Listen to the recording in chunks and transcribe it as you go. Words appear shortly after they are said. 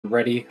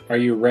ready? Are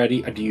you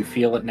ready? Do you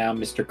feel it now,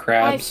 Mr.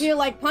 Krabs? I feel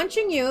like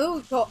punching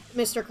you,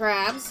 Mr.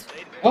 Krabs.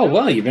 Oh,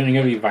 well, you've been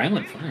going to be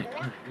violent. Fine.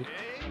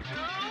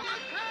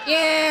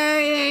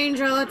 Yay,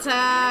 angel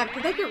attack!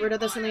 Did they get rid of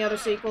this in the other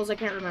sequels? I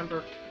can't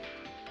remember.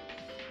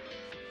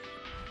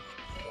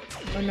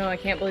 Oh no, I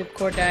can't believe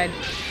Core died.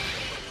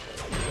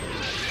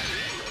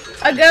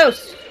 A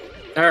ghost!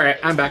 Alright,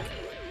 I'm back.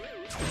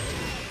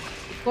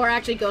 Core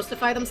actually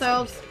ghostify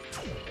themselves?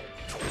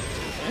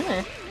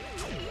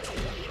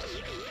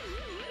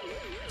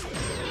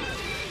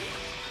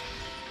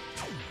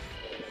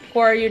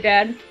 Core, are you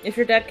dead? If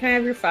you're dead, can I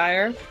have your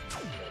fire?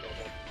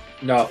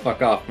 No,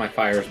 fuck off. My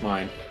fire's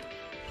mine.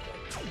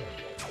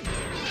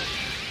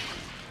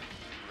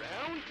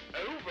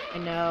 I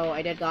know,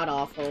 I did god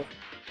awful.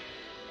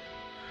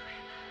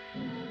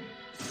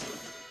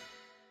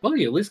 Well,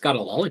 you at least got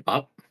a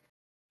lollipop.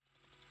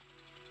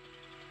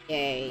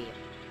 Yay.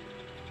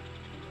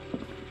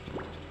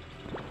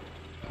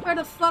 Where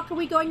the fuck are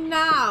we going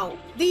now?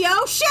 The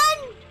ocean?!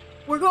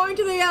 We're going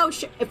to the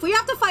ocean. If we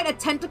have to fight a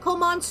tentacle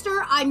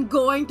monster, I'm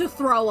going to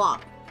throw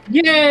up.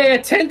 Yay,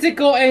 a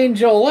tentacle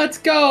angel! Let's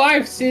go!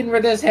 I've seen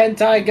where this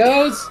hentai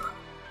goes!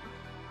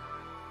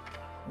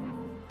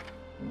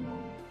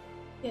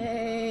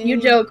 Yay.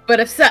 You joke, but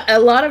a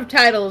lot of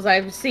titles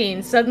I've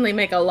seen suddenly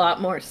make a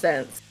lot more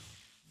sense.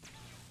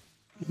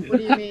 What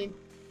do you mean?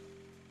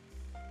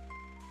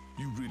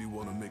 You really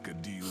want to make a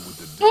deal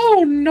with the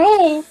Oh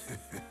no!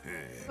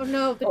 Oh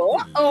no.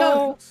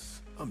 Oh.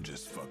 I'm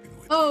just fucking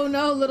with Oh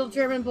no, little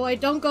German boy,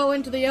 don't go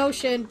into the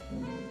ocean.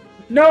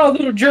 No,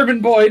 little German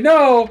boy,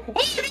 no!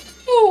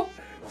 Oh, no!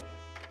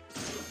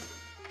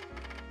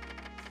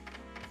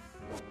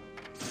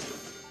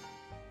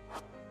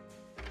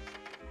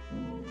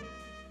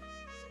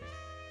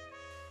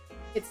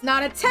 It's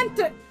not a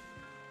technical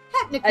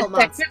A monster.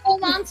 technical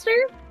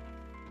monster?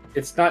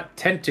 It's not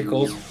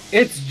tentacles,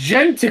 it's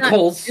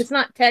genticles! It's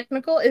not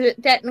technical? Is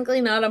it technically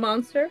not a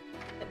monster?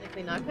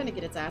 Technically not gonna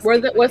get its ass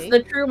What's kicked by me. the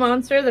true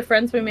monster? The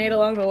friends we made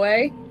along the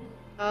way?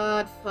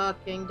 God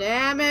fucking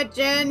damn it,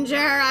 Ginger!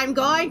 I'm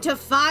going to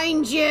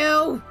find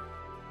you!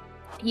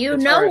 You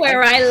It's know hard.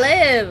 where I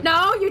live!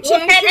 No, you Well,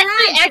 changed your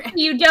address!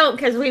 actually, you don't,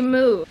 because we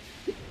moved.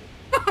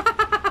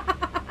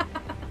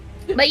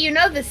 But you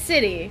know the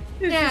city.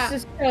 It's Yeah.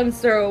 just a stone's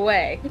throw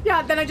away.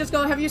 Yeah, then I just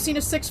go, have you seen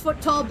a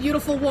 6-foot-tall,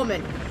 beautiful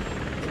woman?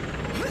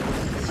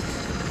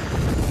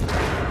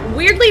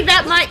 Weirdly,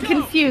 that might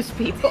confuse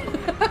people.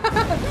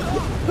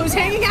 Who's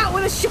hanging out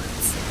with a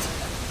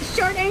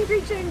short,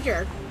 angry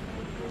ginger?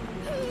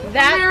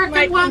 That American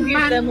might confuse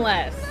woman. them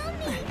less.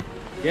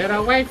 Get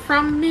away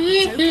from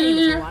me! What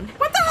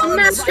the hell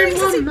is this?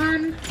 American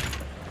woman!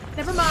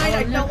 Never mind,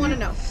 I don't want to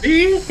know.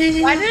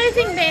 Why did I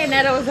think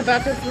Bayonetta was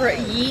about to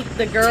yeet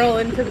the girl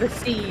into the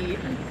sea?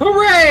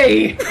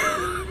 Hooray!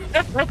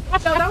 No,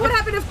 that would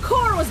happen if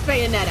Core was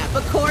Bayonetta,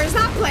 but Core is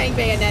not playing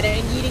Bayonetta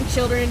and eating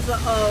children into the—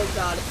 oh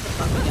god, it's the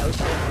fucking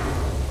ocean.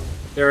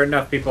 There are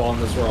enough people in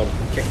this world.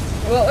 Okay.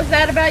 What was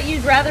that about?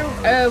 You'd rather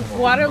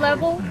water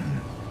level?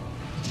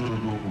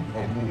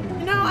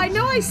 You know, I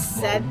know I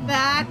said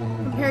that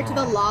compared to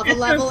the lava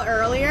level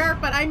earlier,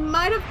 but I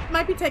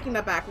might be taking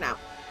that back now.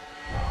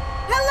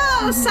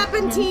 Hello,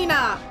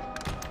 Serpentina!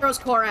 Throws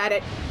Core at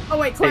it. Oh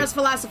wait, Core has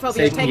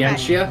thalassophobia. Take that.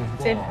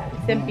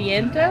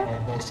 Sapienta?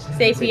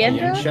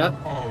 Sapienta?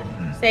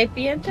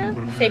 Sapienta?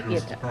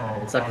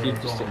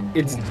 Sapienta.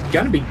 It's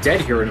gonna be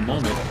dead here in a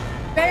moment.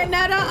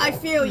 Bayonetta, I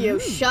feel you.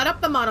 Shut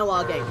up the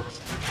monologuing.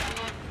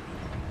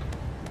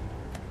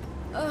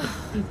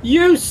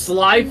 You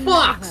sly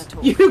fox!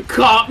 You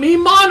caught me I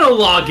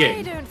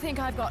monologuing! don't think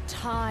I've got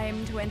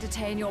time to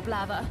entertain your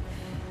blather.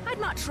 I'd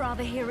much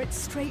rather hear it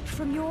straight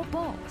from your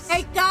boss.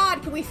 Hey,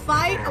 God, can we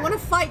fight? I want to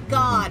fight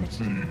God.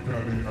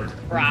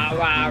 Rah,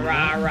 rah,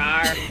 rah,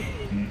 rah.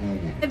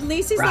 At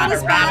least he's Rah, not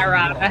as rah, bad.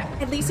 rah.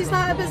 At least he's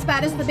not as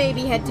bad as the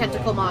baby head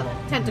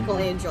tentacle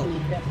angel.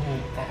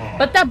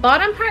 But that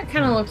bottom part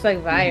kind of looks like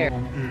Vire.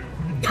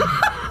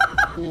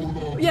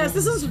 Yes,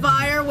 this is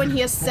Vire when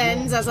he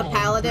ascends as a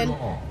paladin.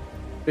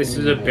 This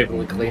is a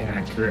biblically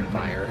accurate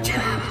fire.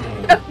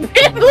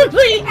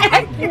 Biblically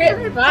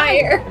accurate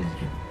Vire.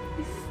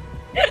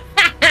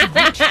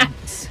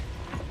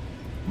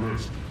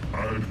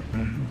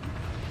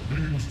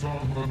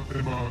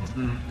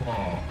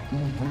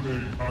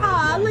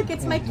 Ah, look,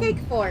 it's my cake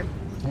form.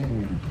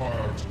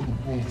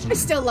 I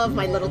still love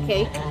my little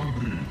cake.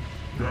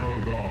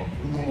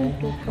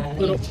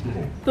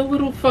 The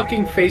little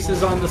fucking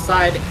faces on the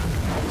side.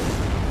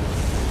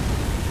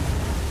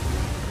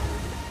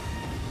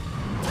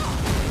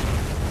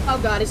 Oh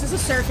god, is this a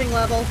surfing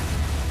level?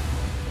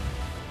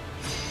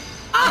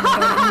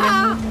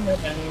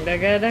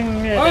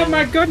 Oh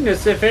my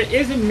goodness, if it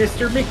isn't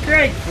Mr.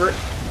 McGregor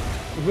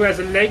who has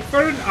a leg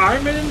for an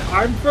arm and an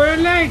arm for a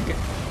leg.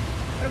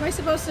 What am I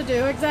supposed to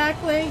do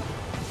exactly?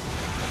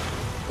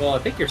 Well, I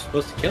think you're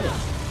supposed to kill him.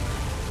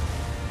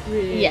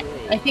 Really? Yeah,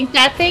 I think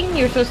that thing,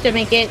 you're supposed to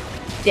make it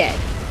dead.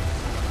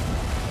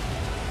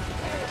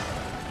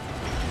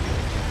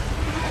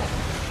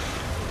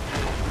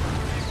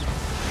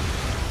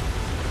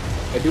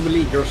 I do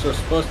believe you're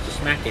supposed to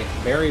smack it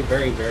very,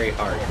 very, very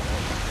hard.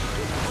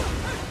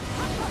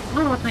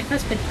 Oh, my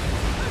husband.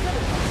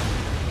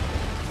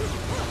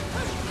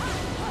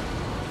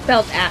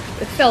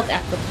 It felt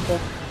applicable.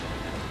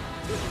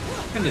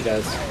 And it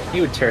does.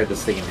 He would tear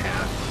this thing in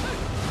half.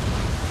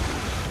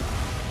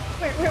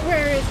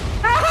 Where is...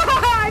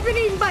 I've been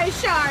eaten by a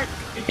shark!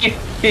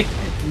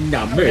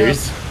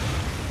 Numbers.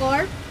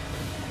 Lord,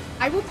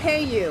 I will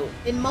pay you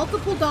in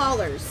multiple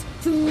dollars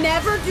to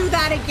never do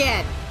that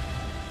again.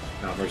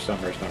 Numbers,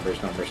 numbers,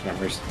 numbers, numbers,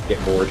 numbers.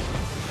 Get bored.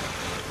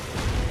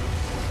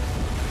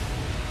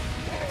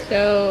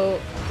 So...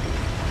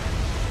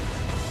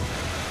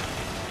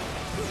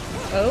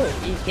 Oh,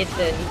 you hit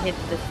the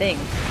thing.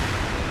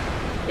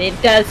 It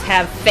does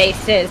have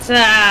faces.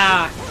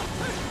 Ah!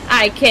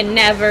 I can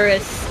never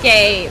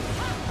escape.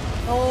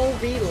 Oh,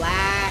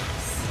 relax.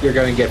 You're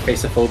gonna get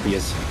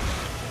facephobias.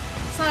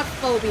 It's not a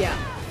phobia.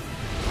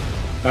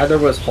 Neither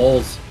was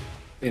holes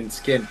in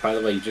skin. By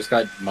the way, you just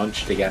got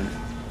munched again.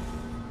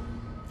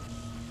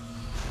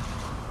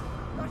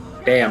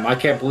 Damn, I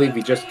can't believe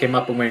he just came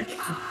up and went...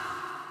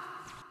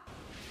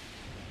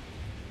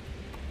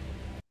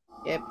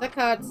 Skip the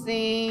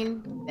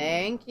cutscene.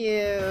 Thank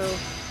you.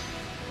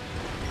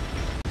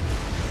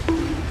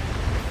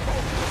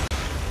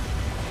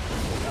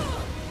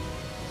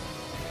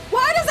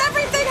 Why does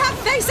everything have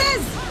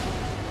faces?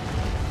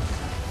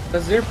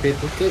 Because they're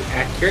biblically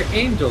accurate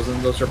angels,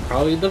 and those are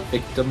probably the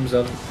victims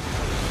of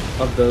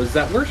those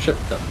that worship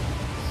them.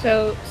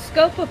 So,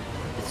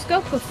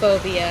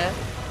 scopophobia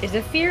is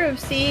a fear of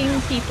seeing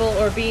people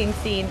or being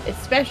seen,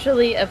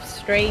 especially of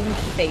strange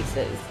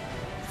faces.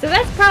 So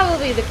that's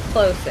probably the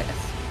closest.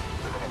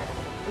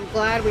 I'm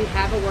glad we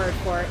have a word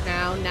for it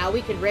now. Now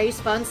we can raise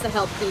funds to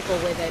help people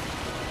with it.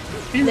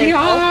 In the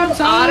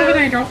arms of an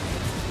angel.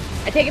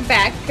 I take it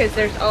back, because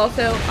there's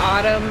also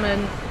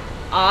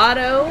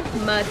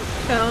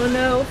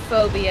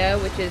automatonophobia,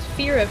 which is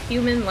fear of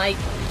human-like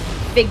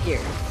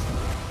figures.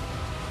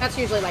 That's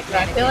usually like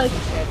I feel like,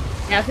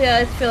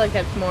 I feel like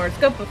that's more.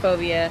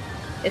 Scopophobia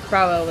is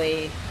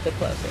probably the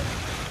closest.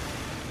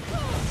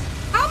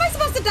 How am I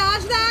supposed to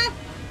dodge that?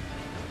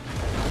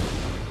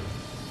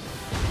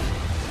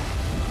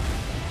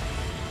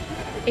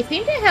 It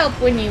seemed to help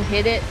when you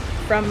hit it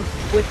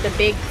with the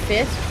big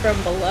fist from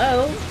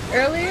below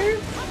earlier.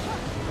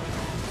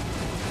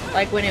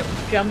 Like when it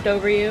jumped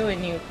over you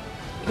and you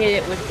hit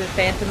it with the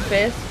phantom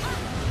fist.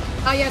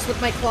 Oh yes,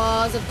 with my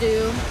claws of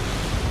doom.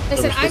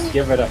 Listen, I'm just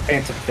give it a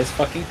phantom fist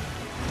fucking.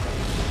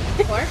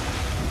 Or?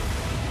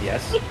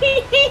 Yes.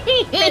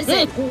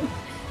 Prison.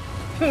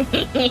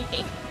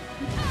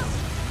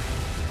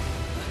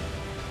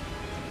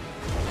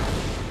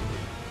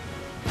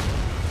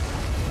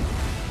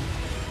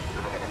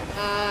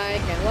 I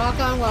can walk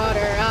on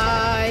water,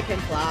 I can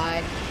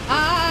fly,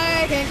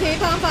 I can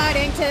keep on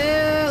fighting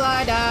till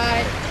I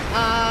die.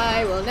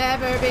 I will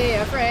never be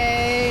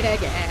afraid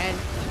again.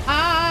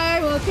 I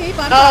will keep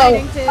on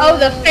fighting till... Oh,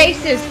 the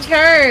faces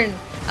turn!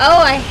 Oh,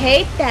 I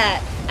hate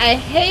that! I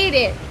hate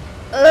it!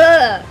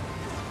 Ugh!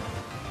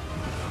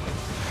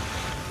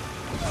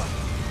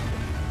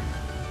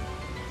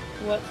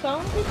 What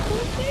song did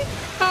you say?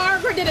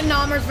 Harper did a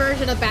Nommers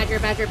version of Badger,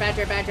 Badger,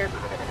 Badger, Badger.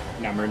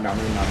 Number.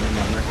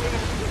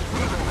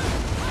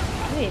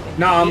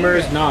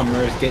 Numbers,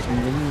 getting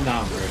the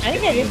numbers. I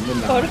think I just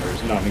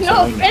numbers.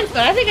 No offense,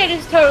 but I think I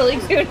just totally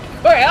tuned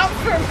Core out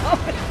for a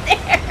moment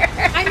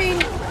there. I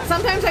mean,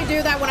 sometimes I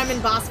do that when I'm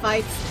in boss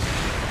fights.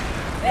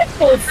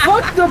 Oh,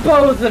 fuck the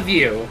both of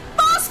you!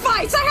 Boss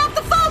fights! I have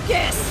to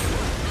focus!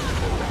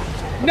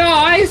 No,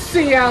 I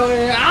see how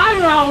I'm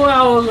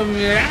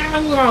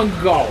gonna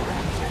go.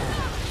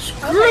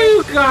 Screw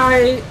you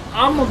guys,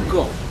 I'm gonna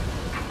go.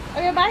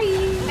 Okay, bye.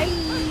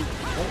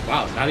 Oh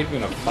wow, not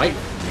even a fight.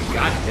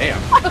 God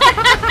damn.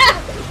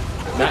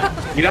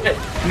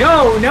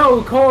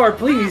 No, Core,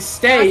 please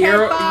stay. Okay,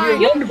 you're a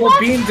You wonderful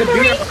being to be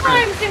 3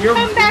 times and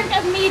come back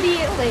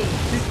immediately.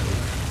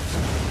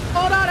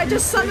 Hold on, I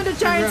just summoned a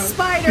giant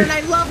spider and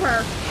I love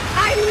her.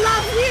 I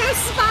love you,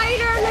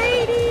 spider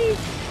lady!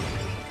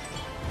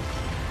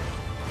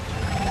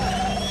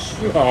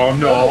 Oh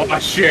no,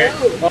 shit.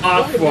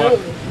 Oh fuck.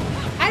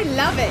 I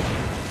love it.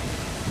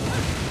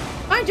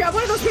 Mind you, I'm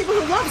one of those people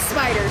who loves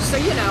spiders, so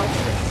you know.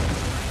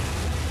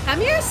 Come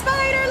here,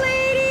 spider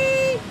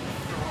lady!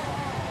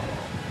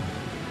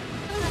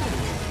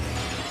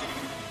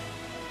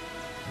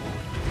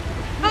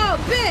 Oh,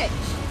 bitch!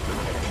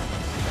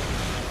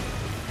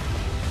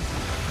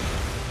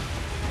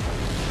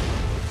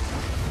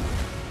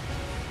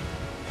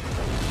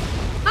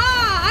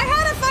 I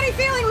had a funny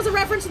feeling it was a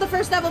reference to the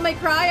first Devil May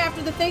Cry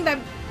after the thing that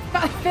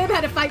Fib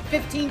had to fight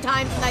 15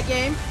 times in that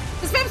game.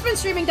 Because Fib's been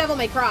streaming Devil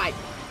May Cry.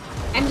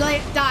 And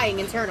dying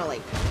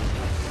internally.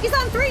 He's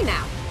on 3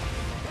 now.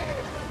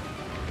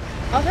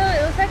 Although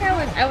it looks like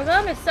I was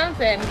on to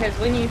something, because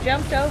when you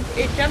jumped over,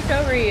 it jumped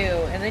over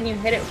you, and then you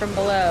hit it from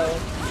below.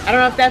 I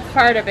don't know if that's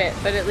part of it,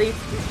 but at least,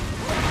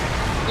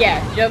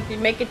 yeah,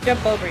 make it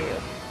jump over you.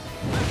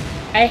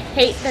 I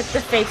hate that the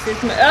faces.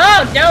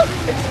 Oh, don't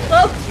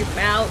close your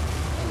mouth.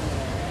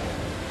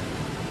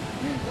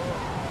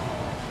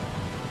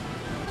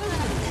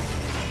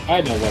 I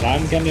know what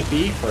I'm gonna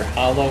be for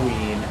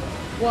Halloween.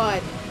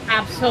 What?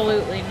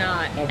 Absolutely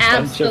not. A bunch of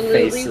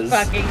Absolutely faces.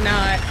 fucking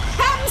not.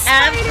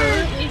 Spider!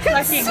 Absolutely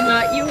fucking Consume!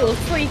 not. You will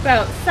sleep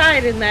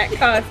outside in that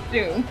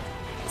costume.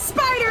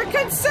 Spider,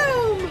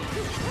 consume!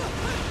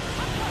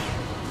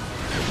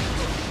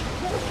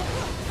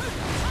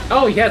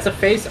 Oh, he has a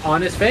face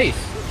on his face.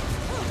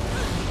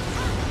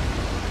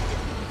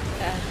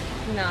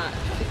 Not.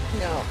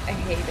 No, I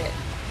hate it.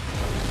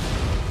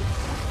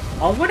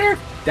 I wonder if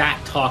that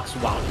talks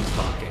while he's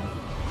talking.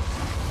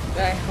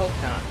 I hope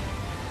not.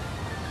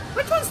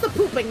 Which one's the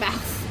pooping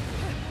mouth?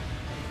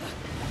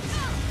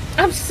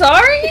 I'm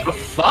sorry? The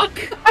fuck?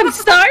 I'm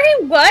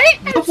sorry? What?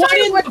 The I'm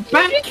sorry, one what in the did you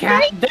back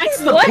cat, say? that's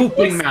the What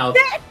pooping was mouth.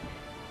 that?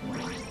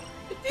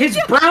 His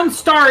brown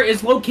star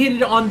is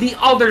located on the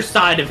other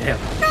side of him.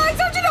 Guys,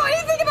 don't you know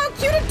anything about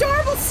cute,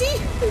 adorable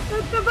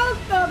about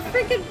the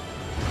freaking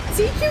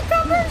sea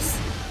cucumbers?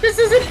 This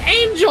is an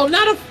angel,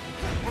 not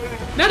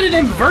an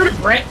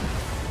invertebrate.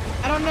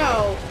 I don't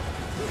know.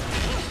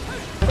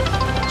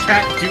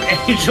 Chat, do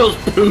angels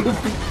poop?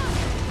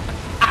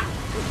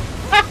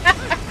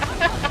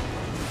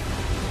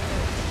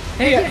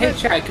 Hey,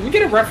 chat, can we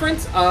get a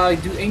reference?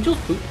 Do angels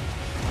poop?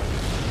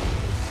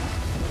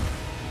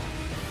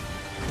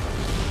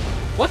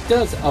 What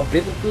does a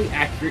biblically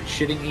accurate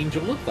shitting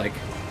angel look like?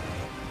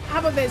 How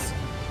about this?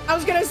 I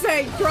was gonna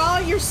say, draw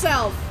it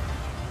yourself.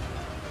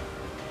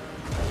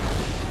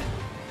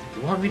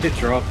 You want me to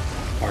draw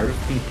part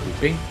of me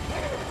pooping?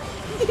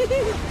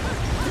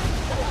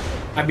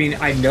 I mean,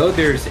 I know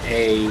there's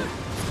a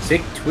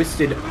sick,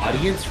 twisted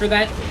audience for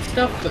that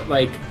stuff, but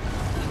like,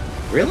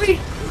 really?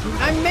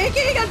 I'm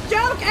making a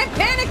joke and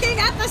panicking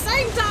at the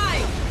same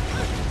time!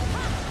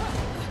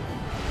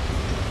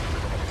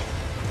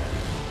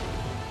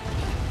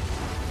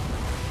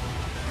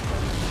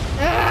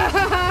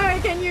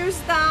 Can you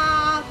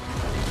stop?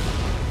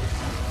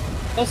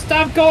 Well,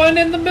 stop going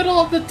in the middle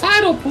of the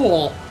tidal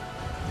pool!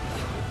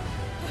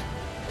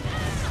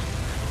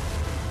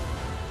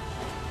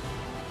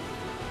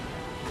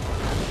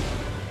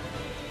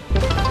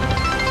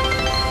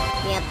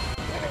 Yep.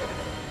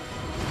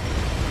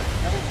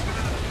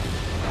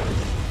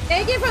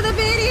 Thank you for the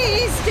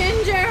biddies,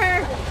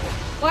 Ginger!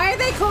 Why are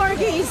they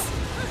corgis?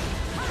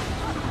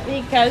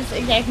 Because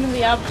it gave me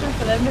the option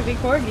for them to be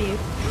corgis.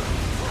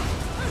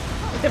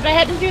 Except I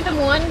had to do them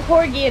one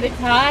corgi at a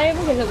time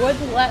because it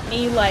wouldn't let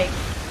me, like,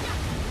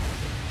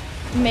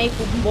 make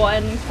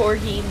one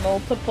corgi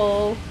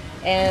multiple,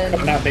 and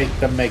Why not make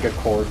the mega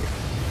cord?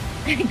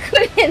 I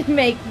couldn't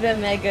make the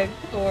mega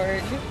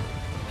cord.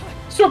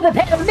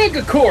 Superpower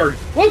mega cord!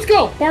 Let's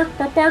go! Bark,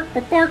 bark, bark,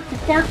 bark, bark,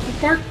 bark,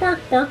 bark, bark,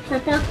 bark, bark, bark,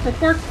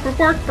 bark,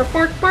 bark,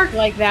 bark, bark, bark.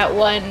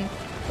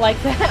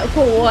 Like that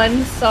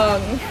one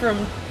song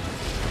from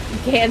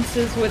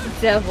Dances with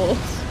Devils.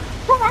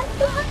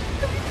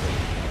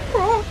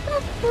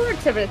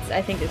 Except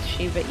I think it's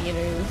Shiba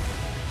Inu.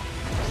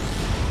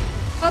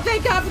 Oh,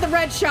 thank God for the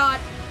red shot.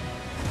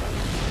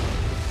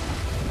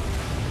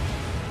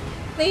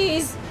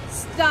 Please,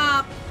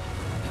 stop.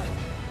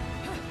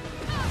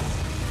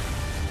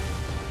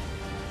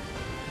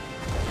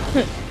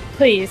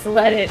 Please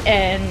let it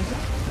end.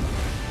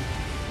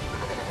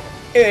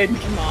 End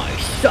my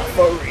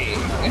suffering.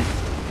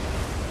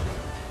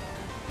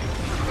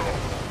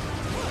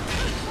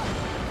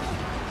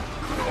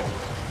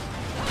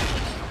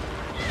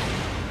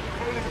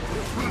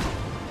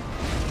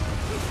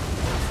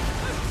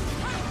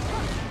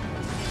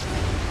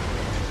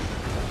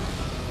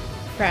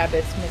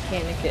 Krabbits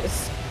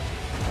Mechanicus.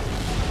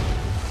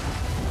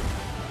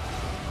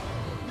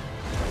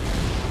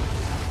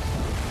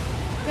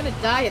 I'm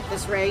gonna die at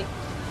this rate.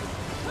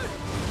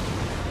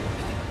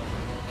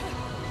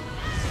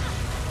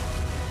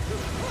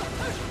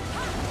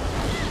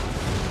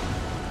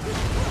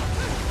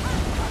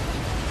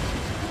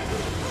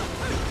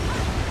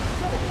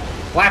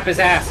 Clap his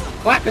ass!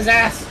 Clap his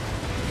ass!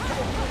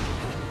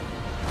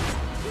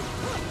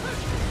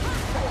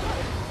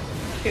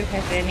 Who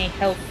has any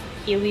health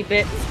healy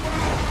bits?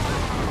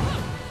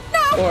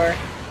 No! Or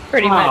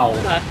pretty Wow.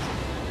 much sucked.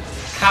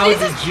 How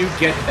did you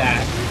get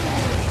that?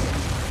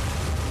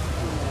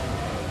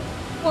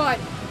 What?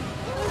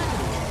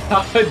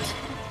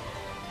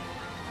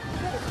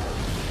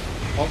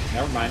 Oh,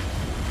 never mind.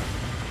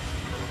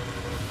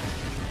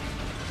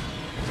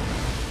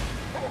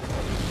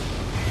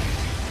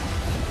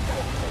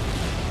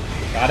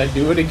 Gotta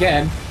do it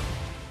again.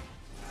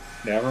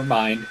 Never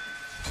mind.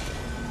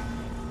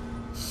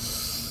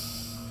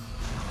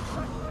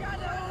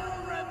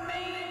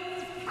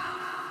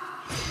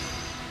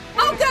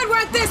 Oh, good, we're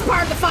at this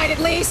part of the fight at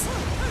least.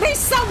 At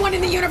least someone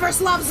in the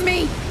universe loves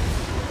me.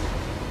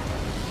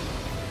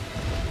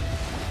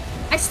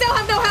 I still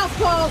have no health,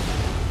 Paul.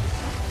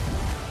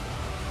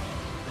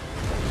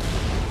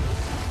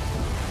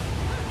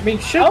 I mean,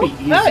 should be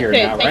easier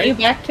okay, now, take right? you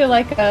back to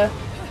like a...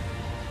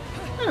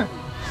 Huh.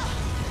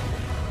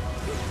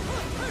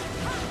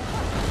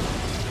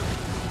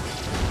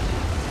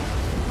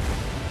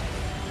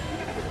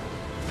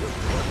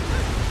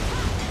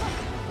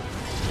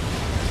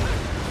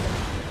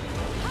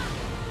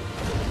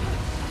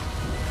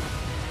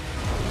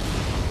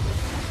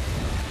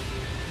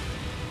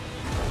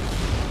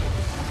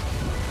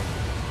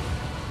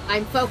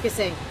 I'm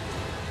focusing.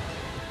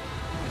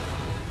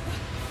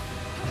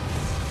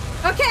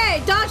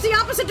 Okay, dodge the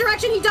opposite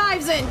direction he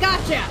dives in.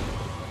 Gotcha.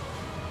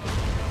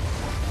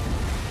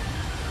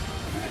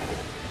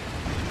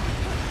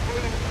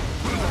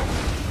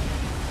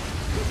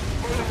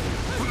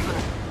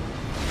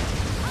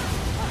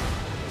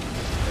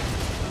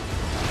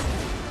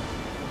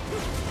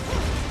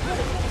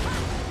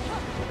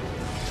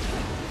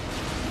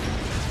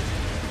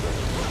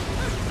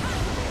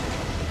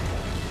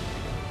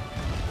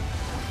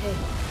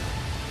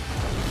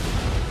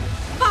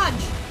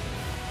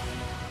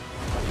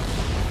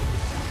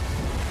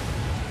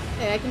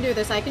 I can do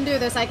this, I can do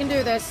this, I can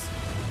do this.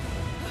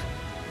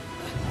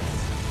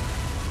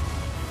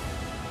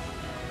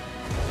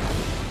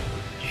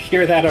 You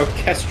hear that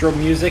orchestral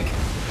music?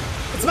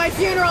 It's my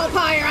funeral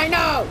pyre, I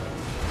know!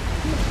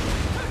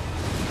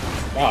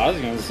 Oh, I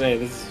was gonna say,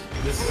 this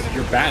is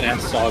your badass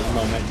song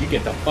moment. You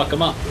get to fuck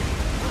him up.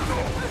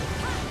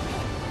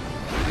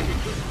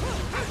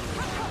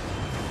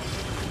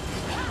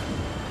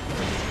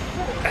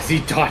 As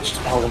he dodged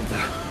all of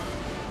them.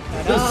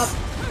 Shut up.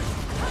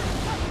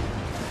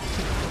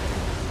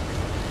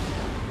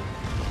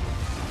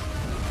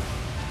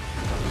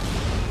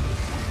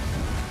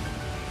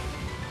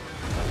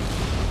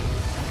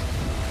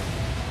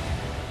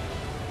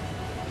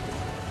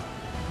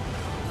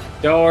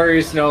 Don't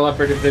worry, Snow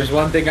Leopard. If there's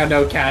one thing I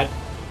know Cat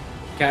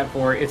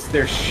for, it's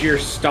their sheer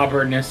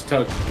stubbornness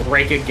to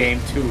break a game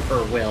to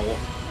her will.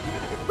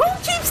 Who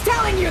keeps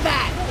telling you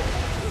that?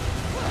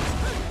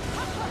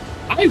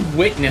 I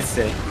witness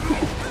it.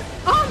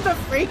 On the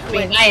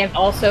frequent. I have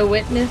also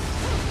witnessed.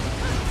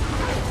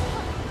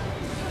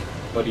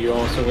 What do you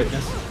also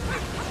witness?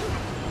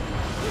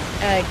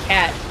 A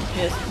cat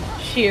just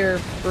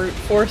sheer brute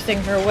forcing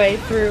her way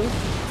through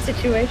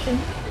situation.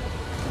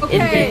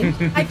 Okay,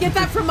 I get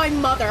that from my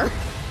mother.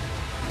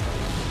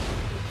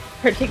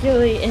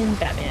 Particularly in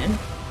Batman.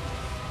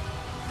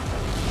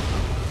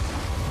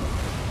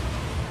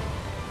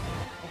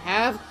 I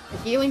have a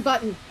healing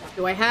button.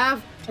 Do I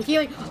have a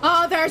healing?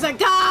 Oh, there's a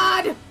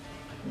god!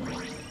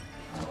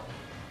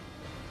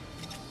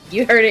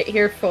 You heard it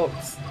here,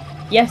 folks.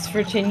 Yes,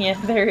 Virginia,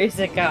 there is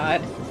a god.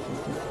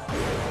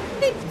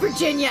 Leave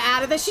Virginia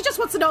out of this. She just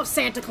wants to know if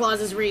Santa Claus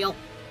is real.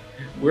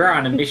 We're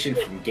on a mission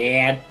from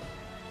Gad.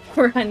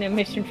 We're on a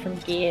mission from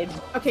Gid.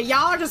 Okay,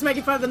 y'all are just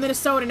making fun of the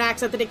Minnesotan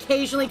accent that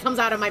occasionally comes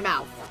out of my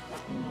mouth.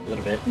 A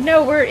little bit.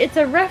 No, it's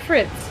a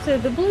reference to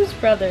the Blues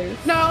Brothers.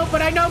 No,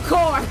 but I know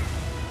core.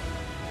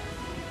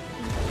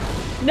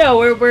 No,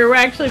 we're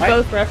actually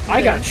both referencing.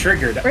 I got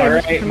triggered.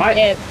 Alright, my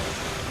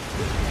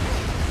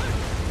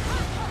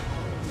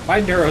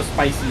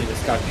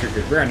neurospiciness got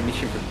triggered. We're on a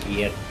mission from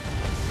Gad.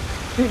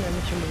 We're on a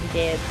mission from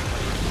Gid.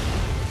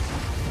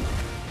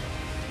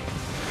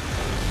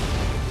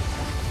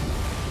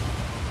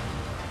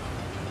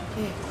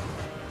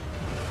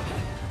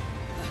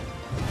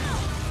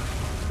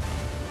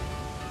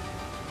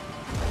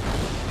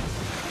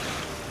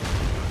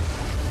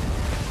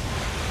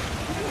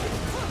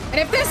 And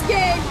if this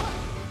game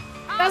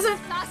doesn't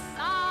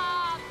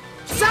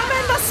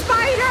summon the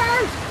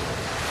spider,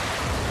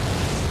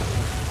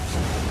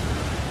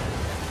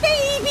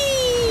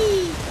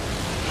 baby,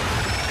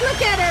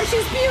 look at her,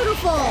 she's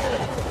beautiful.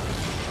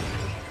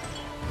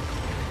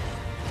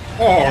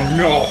 Oh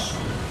no!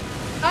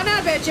 Oh no,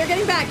 bitch, you're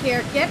getting back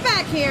here. Get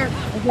back here.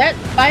 Is that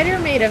spider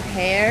made of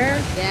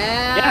hair?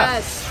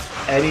 Yes.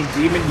 Any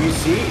demon you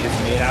see is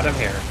made out of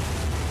hair.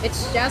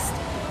 It's just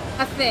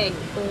a thing.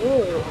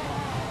 Ooh.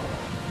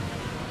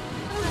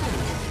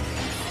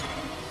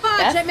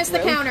 Fudge, I missed the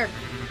counter.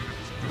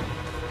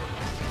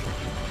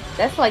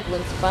 That's like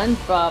when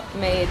SpongeBob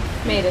made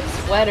a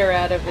sweater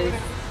out of his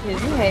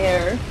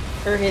hair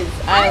or his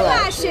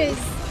eyelashes.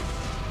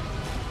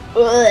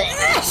 Ugh.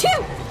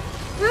 Achoo!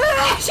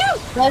 Achoo!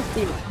 Bless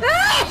you.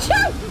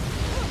 Achoo!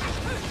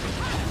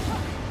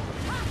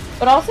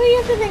 But also you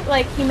have to think,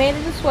 like, he made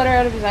a sweater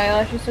out of his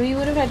eyelashes, so he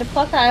would have had to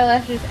pluck the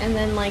eyelashes and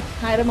then, like,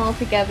 tie them all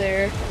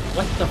together.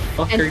 What the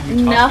fuck are you talking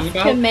Enough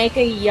about? to make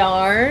a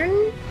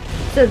yarn,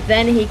 so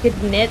then he could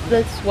knit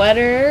the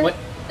sweater. What?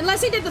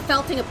 Unless he did the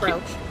felting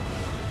approach.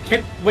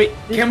 Can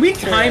we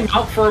time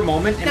out for a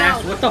moment and No.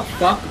 ask what the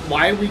fuck,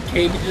 why we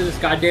came into this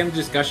goddamn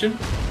discussion?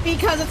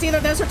 Because it's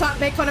either this or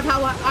make fun of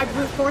how I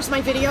brute force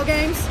my video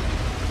games.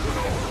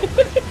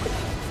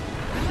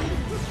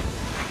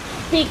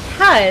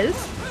 Because,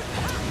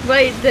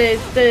 like, the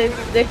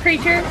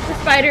creature, the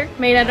spider,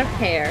 made out of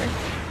hair.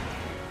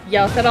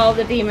 Y'all said all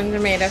the demons are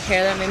made of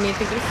hair. That made me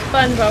think of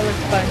SpongeBob when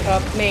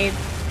SpongeBob made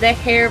the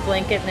hair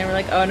blanket, and they were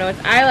like, oh no,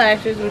 it's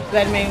eyelashes, which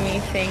then made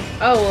me think,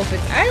 oh, well, if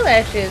it's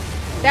eyelashes,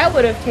 that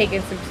would have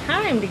taken some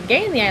time to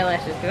gain the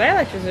eyelashes, because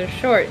eyelashes are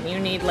short, and you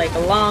need, like, a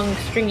long,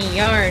 stringy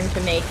yarn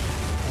to make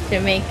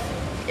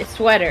a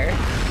sweater.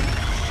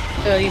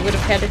 So you would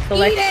have had to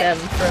collect them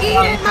for a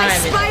long time. My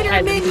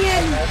spider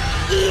minion!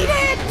 Eat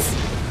it!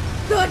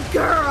 Good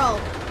girl!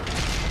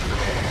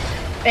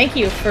 Thank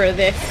you for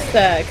this,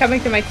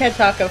 coming to my TED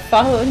Talk of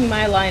following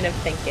my line of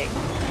thinking.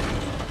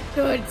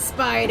 Good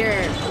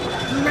spider!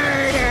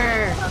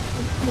 Murder!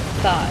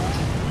 Thought.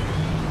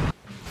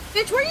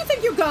 Bitch, where do you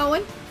think you're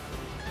going?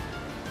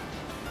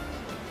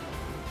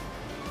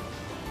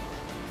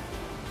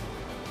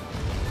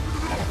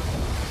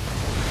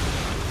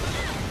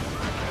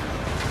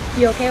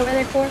 You okay over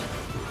there, Core?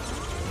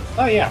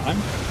 Oh yeah,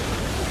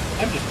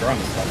 I'm just drawing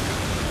stuff.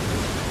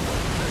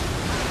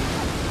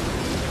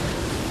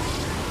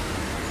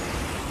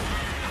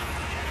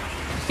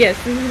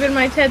 Yes, this has been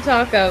my TED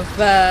Talk of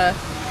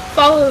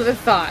follow the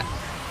thought.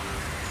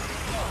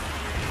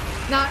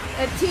 Not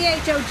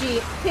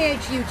T-H-O-G,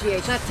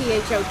 T-H-U-G-H, not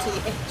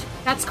T-H-O-T-H.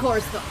 That's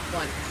Core's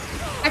one.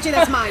 Actually,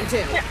 that's mine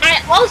too.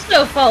 I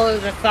also follow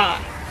the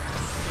thought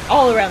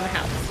all around the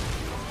house.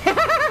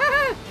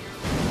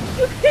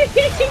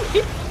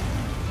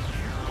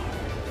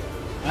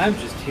 I'm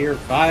just here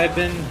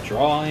vibing,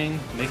 drawing,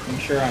 making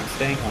sure I'm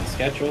staying on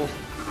schedule.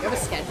 You have a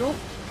schedule?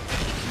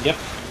 Yep.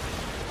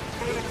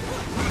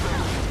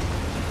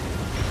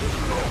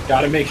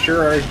 Gotta make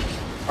sure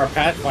our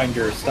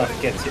Pathfinder stuff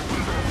gets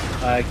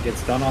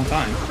done on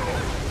time.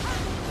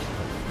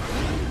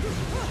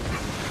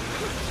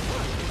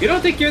 You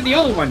don't think you're the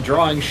only one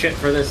drawing shit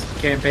for this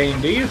campaign,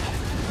 do you?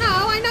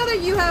 No, I know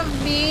that you have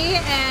me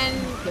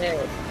and...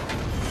 No.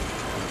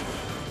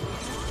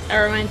 That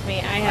reminds me,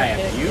 I have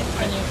to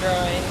continue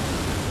drawing.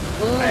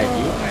 I have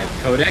you. I have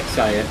Codex.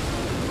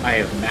 I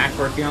have Mac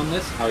working on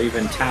this. I'll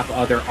even tap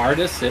other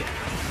artists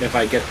if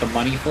I get the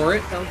money for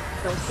it. Don't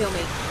kill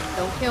me.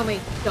 Don't kill me.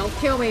 Don't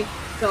kill me.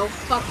 Don't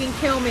fucking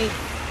kill me.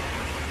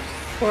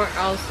 Or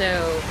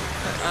also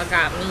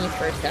got me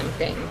for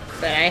something,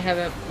 but I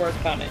haven't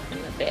worked on it in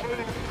a bit.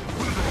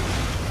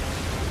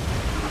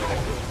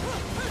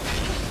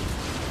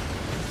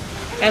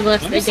 I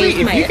left the Honestly, days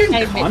if you can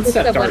I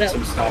concept art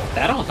some stuff,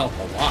 that'll help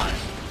a lot.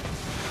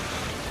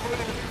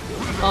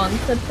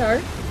 Concept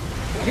art?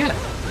 Yeah.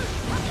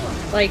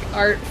 Like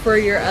art for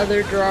your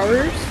other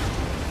drawers?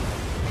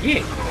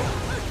 Yeah.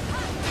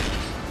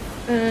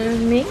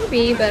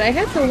 Maybe, but I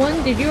had the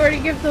one. Did you already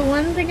give the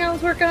one thing I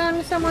was working on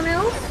to someone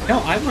else? No,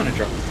 I want to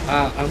draw.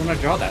 I want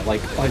to draw that.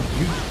 Like,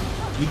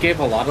 you gave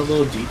a lot of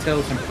little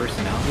details and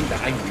personality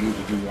that I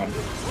really do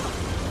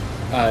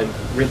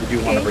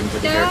want to bring to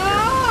the character.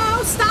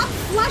 No! Stop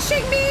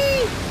flushing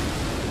me!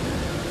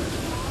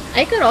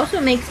 I could also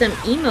make some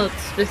emotes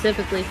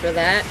specifically for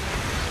that.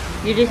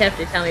 You just have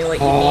to tell me what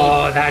you need.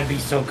 Oh, that'd be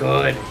so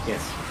good.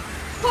 Yes.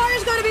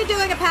 Cora's going to be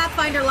doing a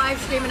Pathfinder live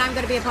stream, and I'm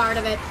going to be a part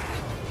of it.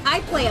 I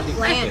play a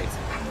plant.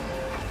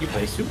 You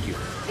play Suki.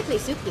 I play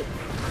Suki.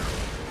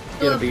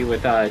 It'll be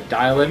with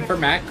Dial In for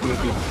Mac, who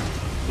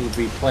will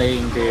be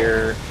playing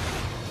their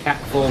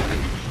Catfolk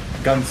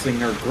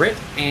Gunslinger Grit,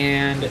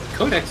 and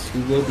Codex,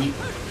 who will be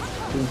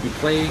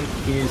playing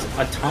his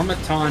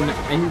automaton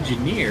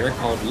engineer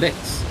called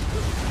Lix.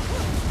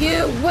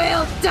 You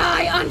will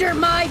die under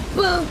my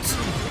boot!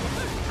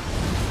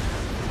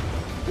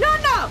 No!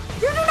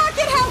 You do not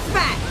get health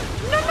back!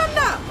 No!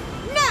 No!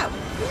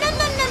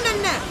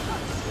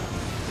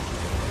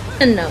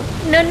 No.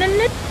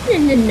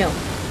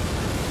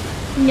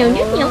 You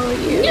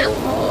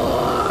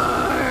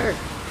whore!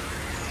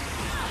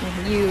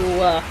 You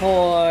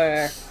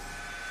whore.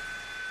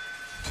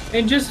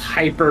 And just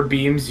hyper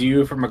beams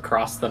you from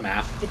across the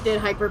map. It did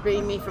hyper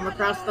beam me from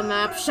across the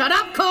map. Shut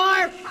up,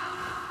 Core!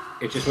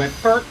 It just went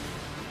burp.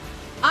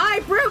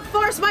 I brute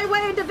force my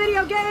way into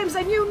video games,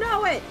 and you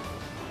know it!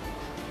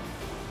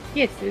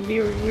 Yes, we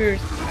were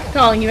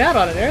calling you out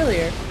on it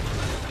earlier.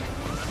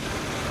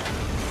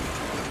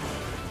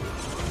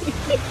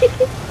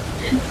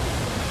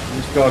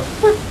 Just go.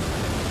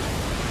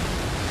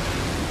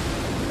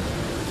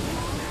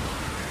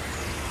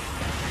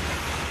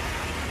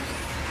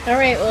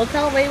 Alright, well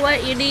tell me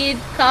what you need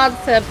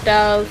concept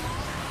of.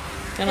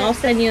 And I'll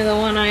send you the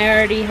one I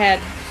already had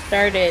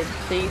started,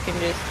 so you can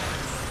just...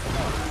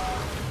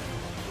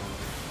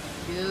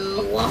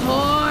 You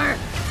whore!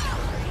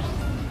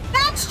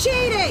 That's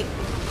cheating!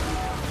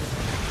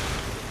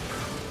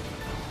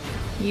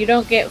 You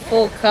don't get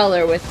full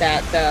color with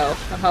that, though.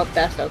 I hope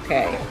that's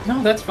okay.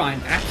 No, that's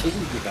fine.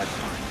 Absolutely, that's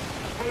fine.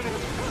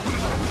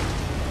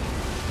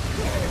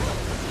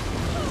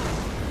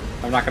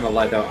 I'm not gonna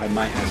lie though, I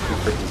might ask you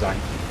for design.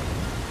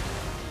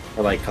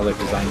 Or like color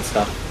design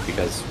stuff,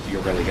 because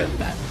you're really good at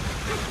that.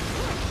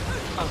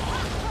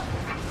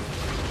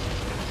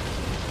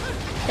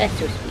 That's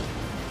so sweet.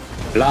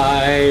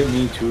 Fly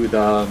me to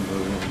the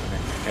moon,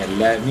 and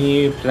let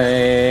me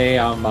play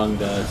among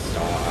the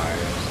stars.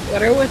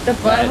 What are with the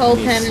butthole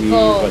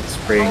tentacles?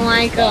 I don't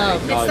like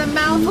them. It's the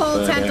mouth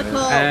hole tentacle.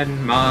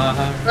 And Mars.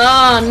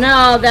 Oh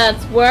no,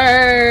 that's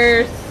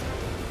worse.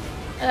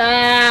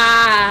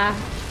 Ah.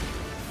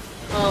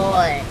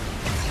 Boy.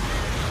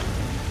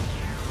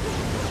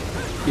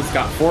 He's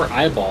got 4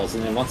 eyeballs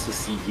and then wants to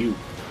see you.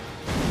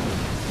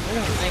 I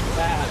don't like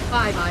that.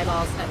 5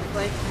 eyeballs,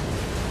 technically.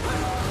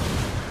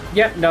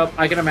 Yep, nope,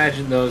 I can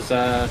imagine those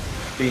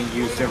being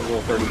used in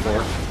Rule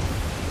 34.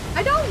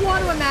 I don't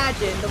want to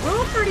imagine the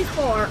Rule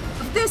 34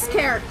 of this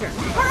character,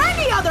 or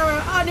any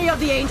of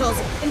the angels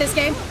in this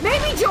game.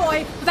 Maybe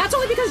Joy, but that's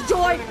only because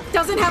Joy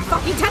doesn't have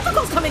fucking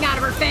tentacles coming out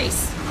of her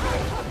face.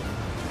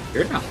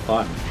 You're not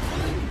fun.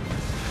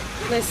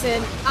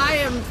 Listen, I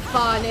am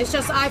fun. It's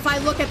just, if I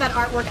look at that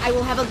artwork, I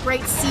will have a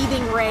great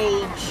seething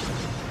rage.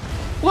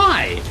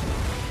 Why?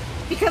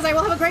 Because I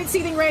will have a great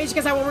seething rage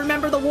because I will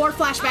remember the war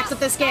flashbacks of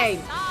this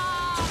game.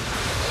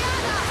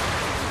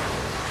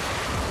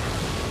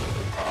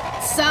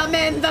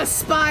 Summon the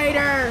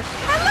spider!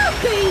 Hello,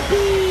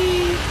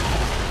 baby!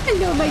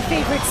 Hello, my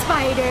favorite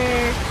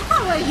spider!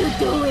 How are you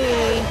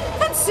doing?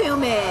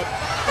 Consume it!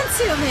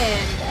 Consume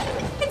him!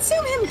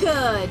 Consume him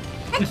good!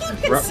 And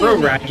keep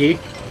consuming! Raggy.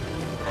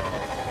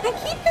 And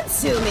keep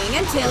consuming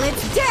until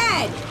it's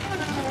dead!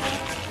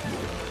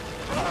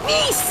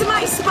 Feast,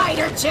 my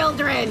spider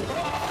children!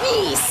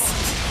 Feast!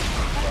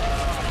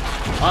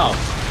 Wow.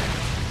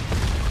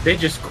 They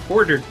just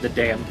quartered the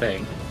damn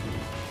thing.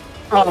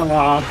 Oh,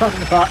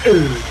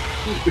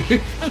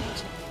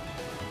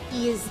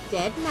 He is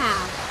dead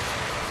now.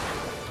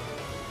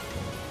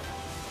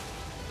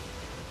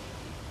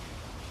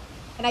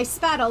 And I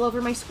spat all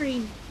over my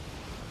screen.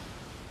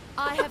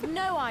 I have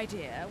no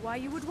idea why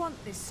you would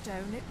want this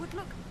stone. It would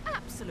look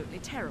absolutely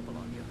terrible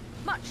on you.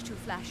 Much too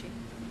flashy.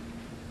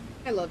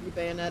 I love you,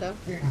 Bayonetta.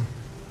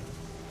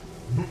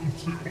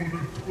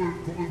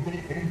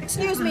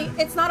 Excuse me,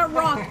 it's not a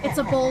rock, it's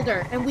a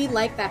boulder, and we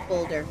like that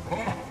boulder.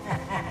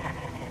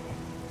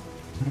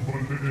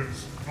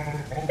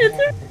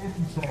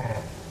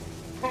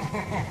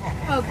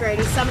 Oh great,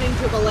 he's summoning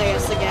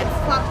Jubileus again.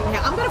 Fucking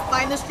hell. I'm gonna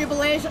find this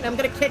Jubileus and I'm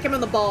gonna kick him in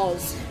the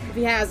balls, if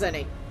he has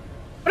any.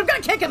 But I'm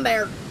gonna kick him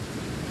there!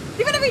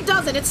 Even if he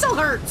doesn't, it still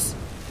hurts!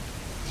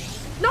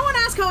 No one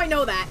asked how I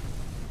know that.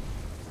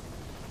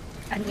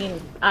 I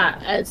mean,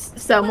 as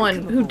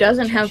someone who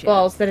doesn't have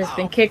balls that has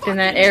been kicked in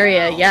that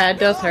area, yeah, it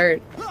does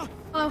hurt.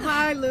 Oh,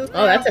 hi, Luke.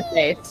 Oh, that's a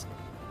face.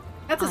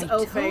 That's his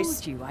O face. I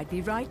told you I'd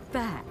be right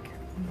back.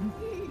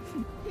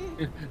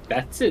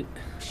 That's it.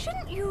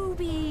 Shouldn't you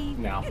be,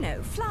 No. you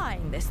know,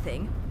 flying this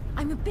thing?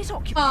 I'm a bit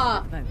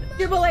occupied at the moment.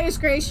 Jubileus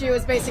Grace you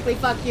is basically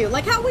fuck you.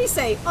 Like how we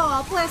say,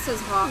 oh, bless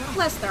his heart.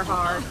 Bless their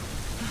heart.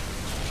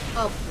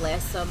 Oh,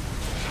 bless them.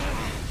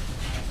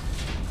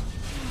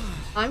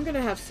 I'm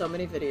gonna have so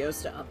many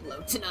videos to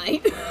upload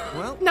tonight.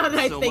 Well, now that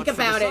I so think much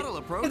for the about it. subtle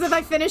approach. Because if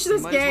I finish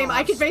this Might as well game, I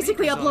have could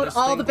basically speakers on upload this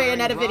all thing the playing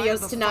Bayonetta Ride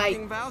videos the tonight.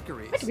 fucking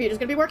Valkyries. My computer's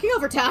gonna be working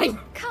overtime.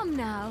 Come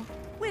now,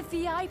 with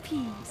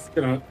VIPs.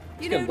 Gonna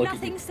You know, look at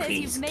nothing you. says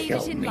Please you've made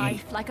kill it in me.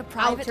 life like a I'll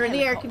private turn the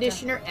air helicopter.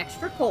 conditioner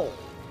extra cold.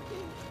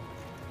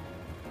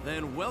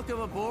 Then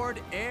welcome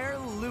aboard Air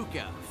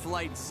Luca,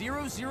 Flight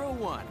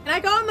 001. Can I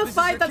go in the This is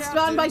fight your that's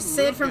done by captain,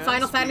 Sid from Luca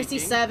Final Fantasy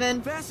speaking.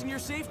 VII? Fasten your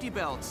safety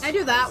belts. I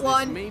do that as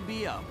one. This may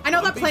be up. I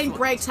know that Bumpy plane flight.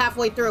 breaks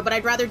halfway through, but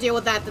I'd rather deal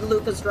with that than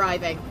Luca's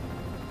driving.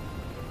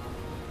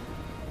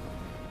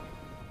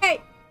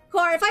 Hey,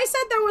 Cora, if I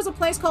said there was a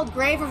place called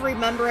Grave of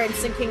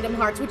Remembrance in Kingdom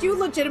Hearts, would you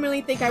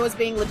legitimately think I was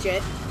being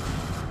legit?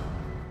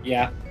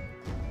 Yeah.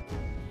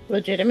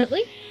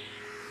 Legitimately?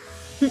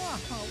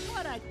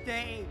 What a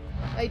day.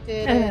 I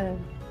did it.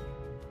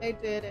 I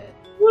did it.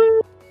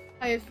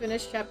 I have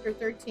finished chapter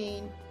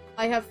 13.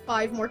 I have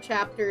 5 more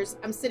chapters.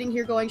 I'm sitting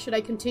here going, should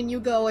I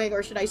continue going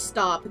or should I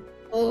stop?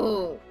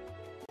 Oh.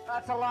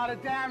 That's a lot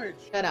of damage.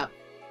 Shut up.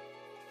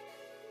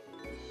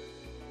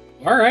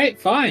 Alright,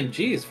 fine.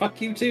 Jeez,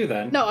 fuck you too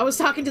then. No, I was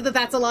talking to the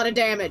that's a lot of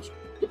damage.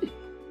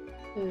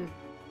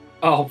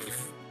 Oh.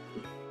 Pff.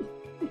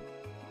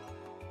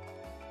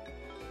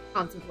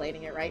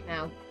 Contemplating it right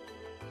now.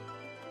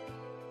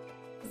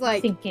 It's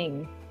like,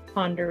 Thinking,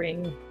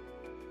 pondering.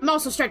 I'm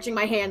also stretching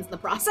my hands in the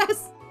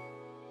process.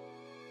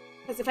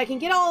 Because if I can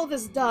get all of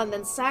this done,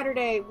 then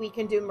Saturday we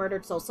can do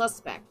Murdered Soul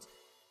Suspect.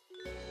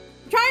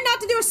 I'm trying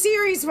not to do a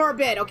series for a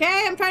bit,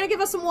 okay? I'm trying to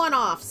give us some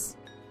one-offs.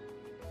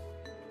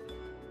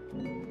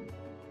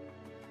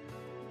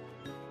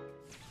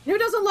 Who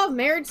doesn't love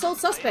Married Soul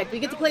Suspect? We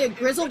get to play a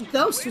grizzled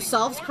ghost who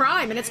solves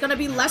crime, and it's gonna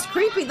be less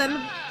creepy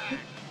than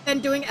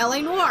doing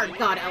L.A. Noire.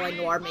 God, L.A.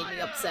 Noire made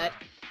me upset.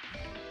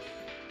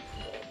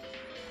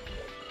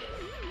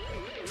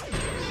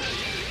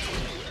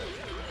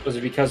 Was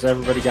it because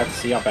everybody got to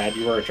see how bad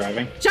you were at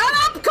driving? Shut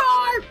up,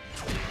 car!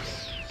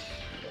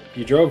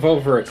 You drove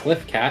over a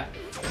cliff, Cat.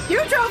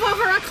 You drove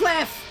over a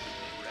cliff!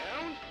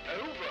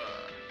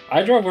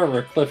 I drove over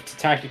a cliff to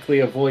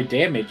tactically avoid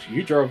damage.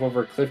 You drove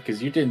over a cliff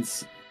because you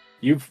didn't.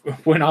 You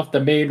went off the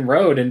main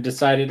road and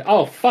decided,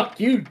 oh, fuck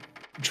you,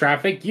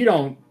 traffic. You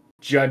don't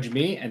judge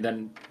me. And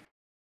then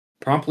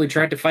promptly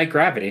tried to fight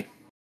gravity.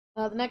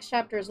 The next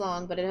chapter is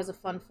long, but it has a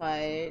fun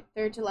fight.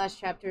 Third to last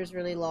chapter is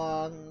really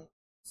long.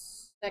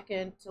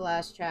 Second to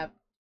last chapter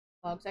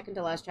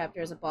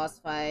is a boss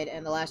fight,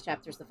 and the last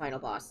chapter is the final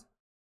boss.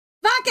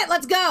 Fuck it,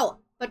 let's go!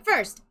 But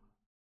first,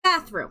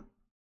 bathroom.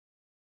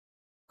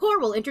 Core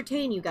will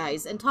entertain you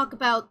guys and talk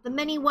about the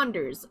many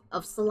wonders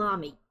of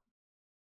salami.